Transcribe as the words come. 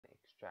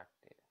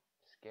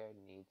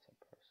Scared needs a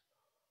personal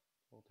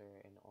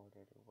folder in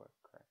order to work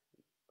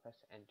correctly.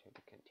 Press enter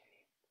to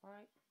continue.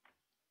 Alright.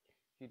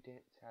 If you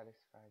didn't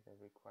satisfy the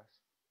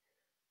request,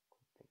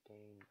 click the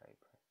game by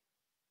pressing.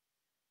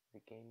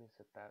 The game is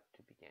about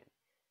to begin.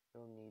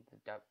 You'll need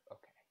the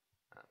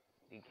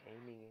the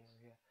gaming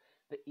area.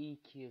 The E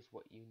key is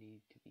what you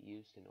need to be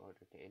used in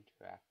order to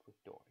interact with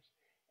doors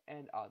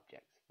and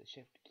objects. The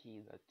shift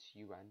key lets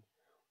you run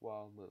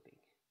while moving.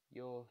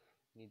 You'll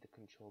need the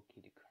control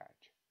key to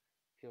crouch.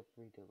 Feel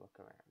free to look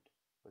around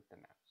with the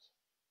mouse.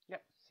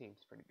 Yep,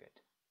 seems pretty good.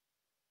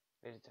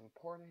 It is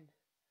important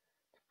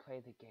to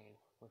play the game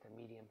with a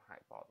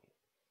medium-high volume.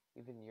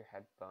 Even your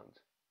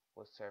headphones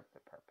will serve the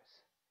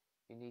purpose.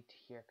 You need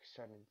to hear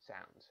certain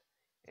sounds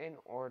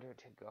in order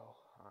to go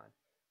on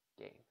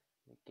game.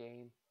 The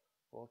game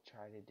will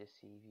try to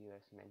deceive you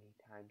as many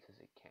times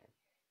as it can.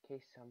 In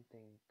case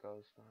something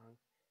goes wrong,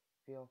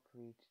 feel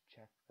free to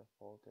check the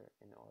folder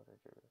in order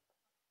to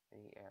report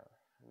any error.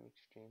 I'm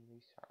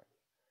extremely sorry.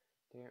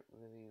 Didn't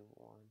really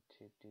want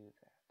to do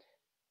that.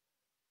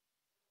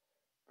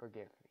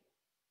 Forgive me.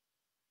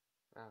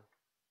 Oh.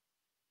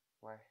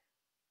 Why?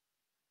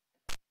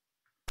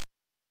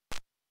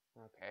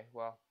 Okay,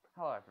 well,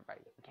 hello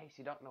everybody. In case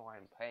you don't know why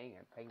I'm playing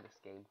this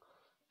game,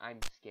 I'm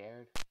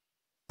Scared.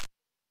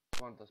 It's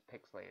one of those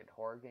pixelated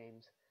horror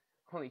games.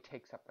 Only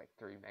takes up like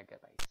 3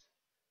 megabytes.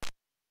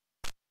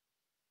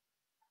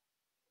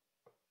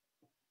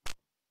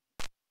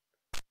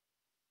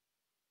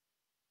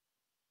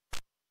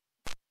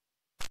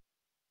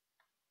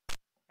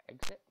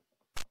 Exit.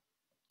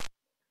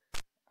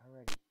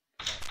 Alrighty.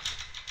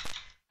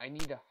 I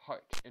need a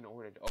heart in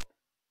order to open.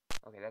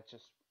 Okay, that's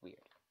just weird.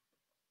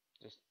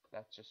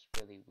 That's just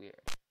really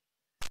weird.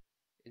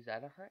 Is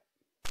that a heart?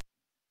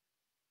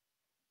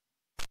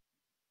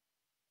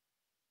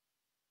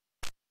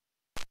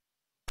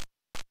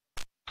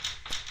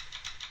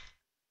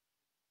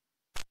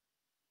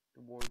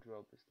 The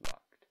wardrobe is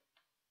locked.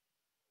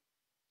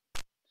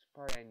 This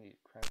part I need to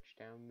crouch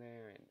down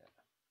there and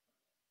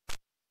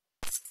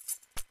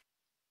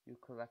you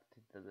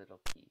collected the little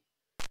key.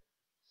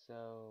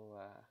 So,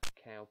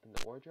 can I open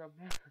the wardrobe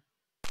now?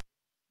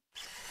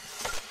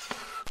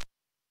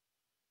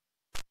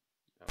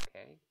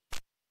 Okay.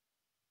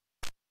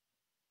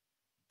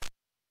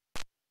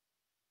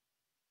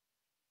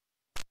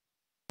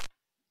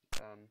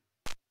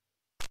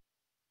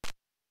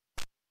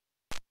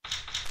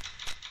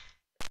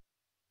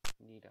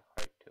 Need a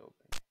heart to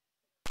open it.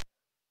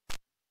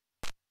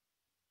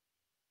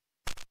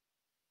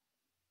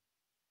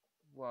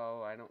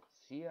 Whoa, I don't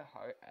see a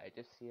heart, I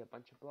just see a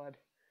bunch of blood.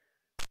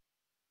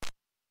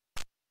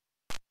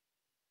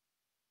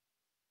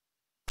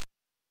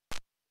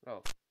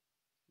 Oh,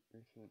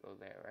 we can go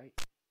there, right?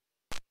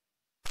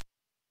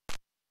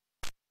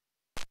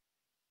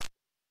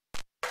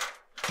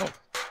 Oh.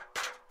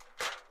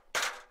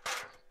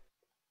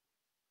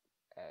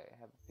 I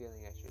have a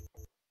feeling I should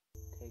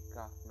take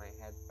off my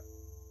headphones.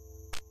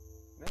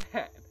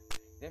 Man,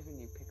 never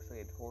knew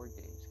pixelated horror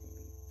games can be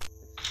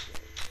this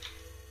scary.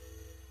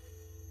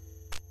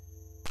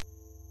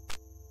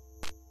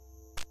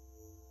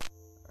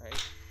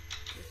 Alright,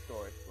 this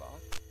door is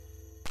locked.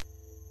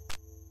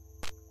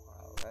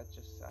 Wow, that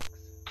just sucks.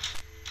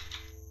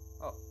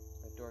 Oh,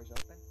 the door's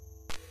open?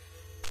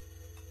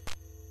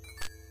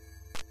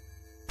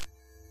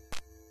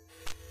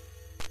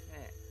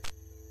 Man,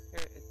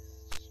 here it's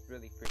just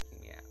really freaking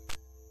me out.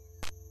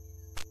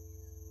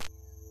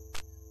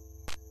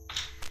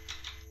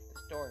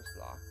 This door is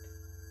locked.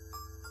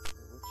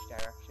 Which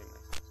direction am I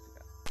supposed to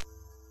go?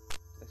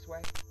 This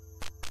way?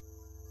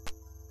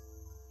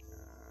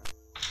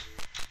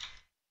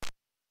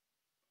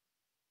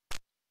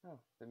 Oh,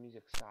 the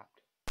music stopped.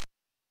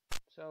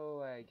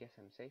 So, I guess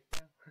I'm safe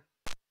now.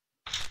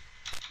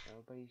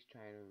 Nobody's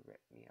trying to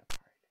rip me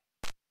apart.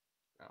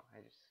 Oh,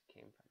 I just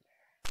came from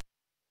there.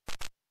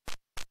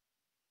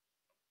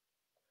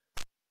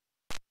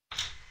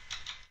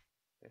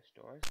 This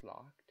door is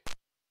locked,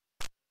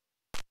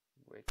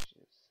 which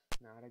is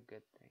not a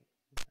good thing.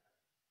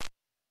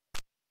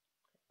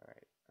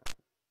 Alright,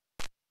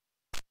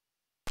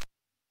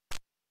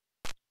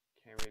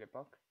 can I read a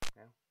book?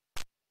 No?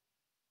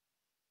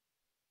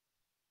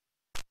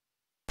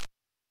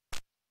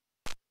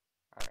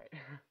 Alright.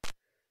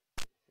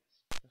 This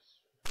is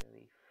just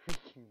really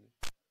freaking me.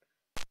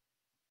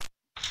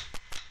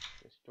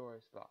 This door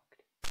is locked.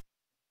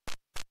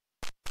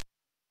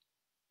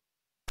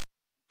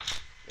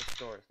 This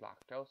door is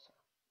locked also.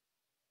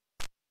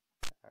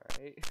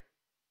 Alright.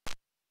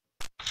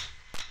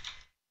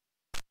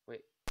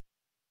 Wait.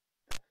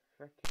 The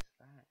frick is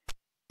that?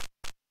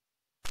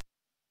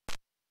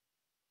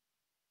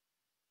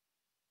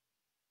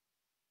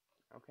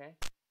 Okay.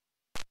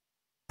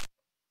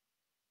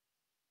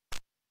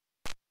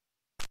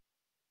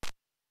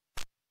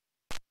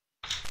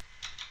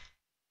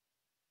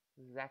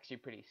 This is actually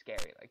pretty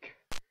scary, like,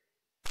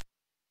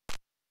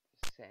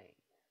 just saying.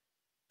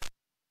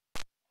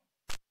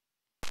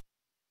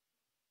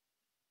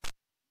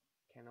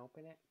 Can't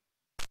open it?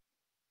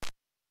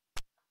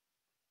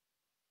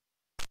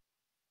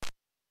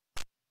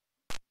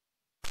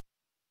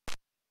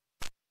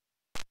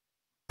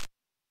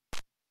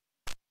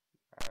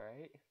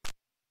 right?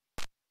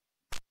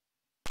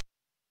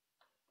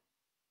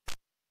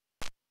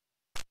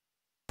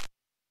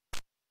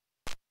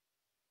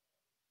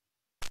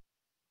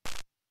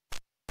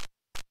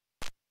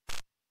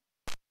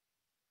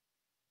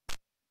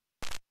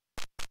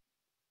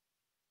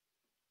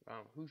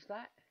 Who's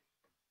that?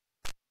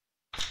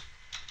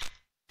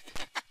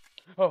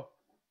 Oh!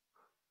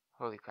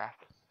 Holy crap.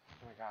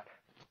 Oh my god.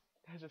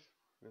 That just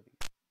really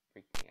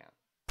freaked me out.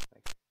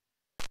 Like,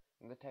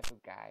 I'm the type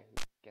of guy who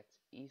gets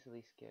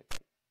easily scared.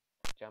 Like,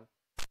 jump.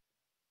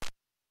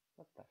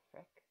 What the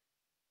frick?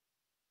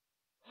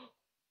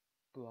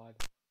 Blood.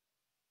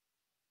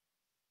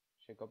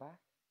 Should I go back?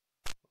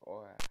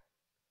 Or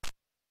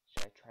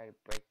should I try to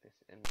break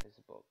this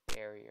invisible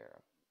barrier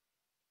of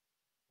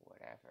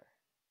whatever?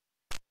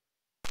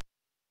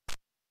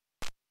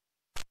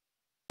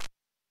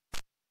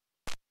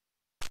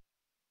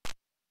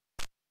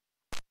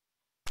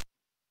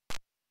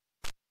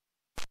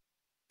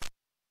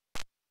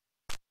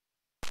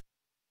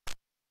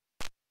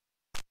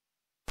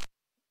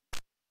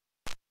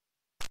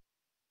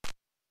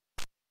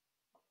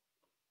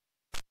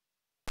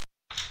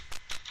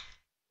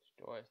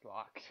 This door is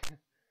locked.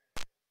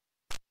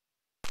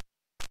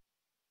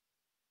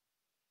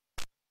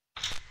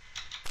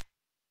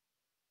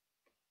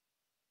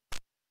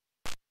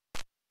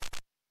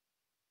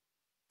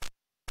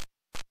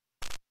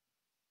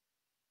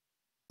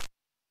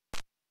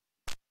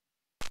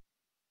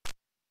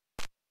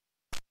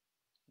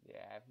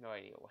 Yeah, I have no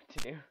idea what to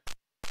do.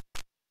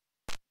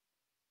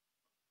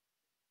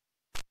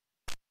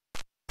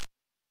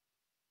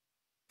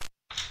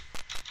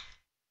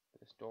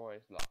 This door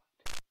is locked.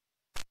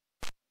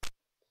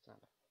 It's not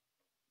a...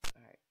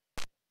 Alright.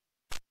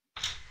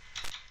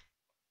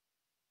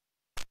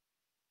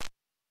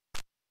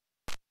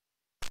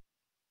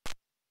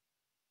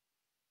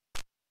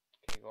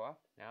 Can you go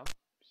up? No? I'm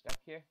stuck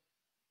here?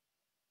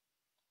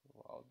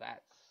 Well,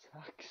 that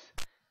sucks.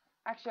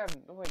 Actually, I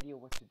have no idea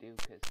what to do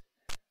because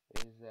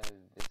there's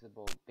a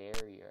visible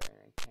barrier and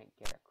I can't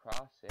get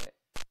across it.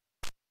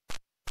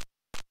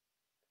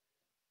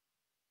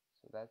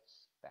 So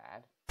that's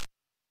bad.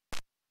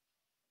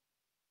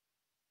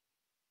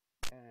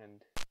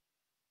 And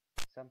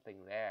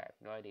something there, I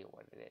have no idea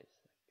what it is.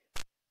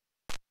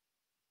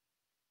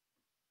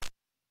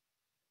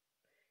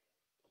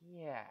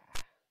 Yeah.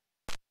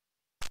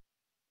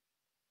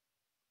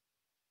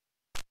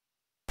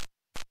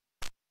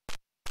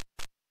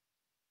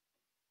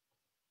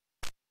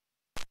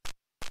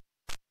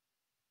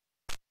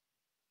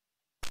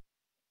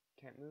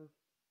 Can't move.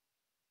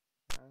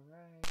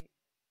 Alright.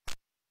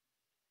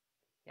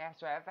 Yeah,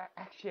 so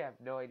actually have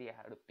no idea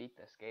how to beat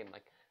this game.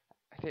 Like,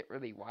 I didn't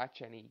really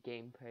watch any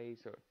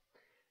gameplays or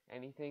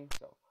anything,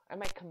 so I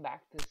might come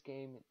back to this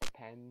game. It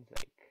depends.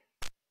 Like,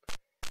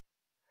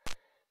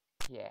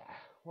 yeah.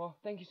 Well,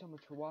 thank you so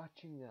much for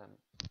watching.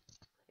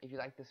 If you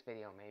like this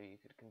video, maybe you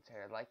could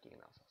consider liking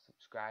and also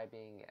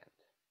subscribing. And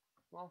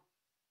well,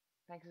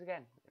 thanks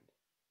again. And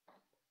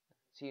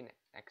see you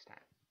next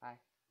time.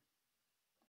 Bye.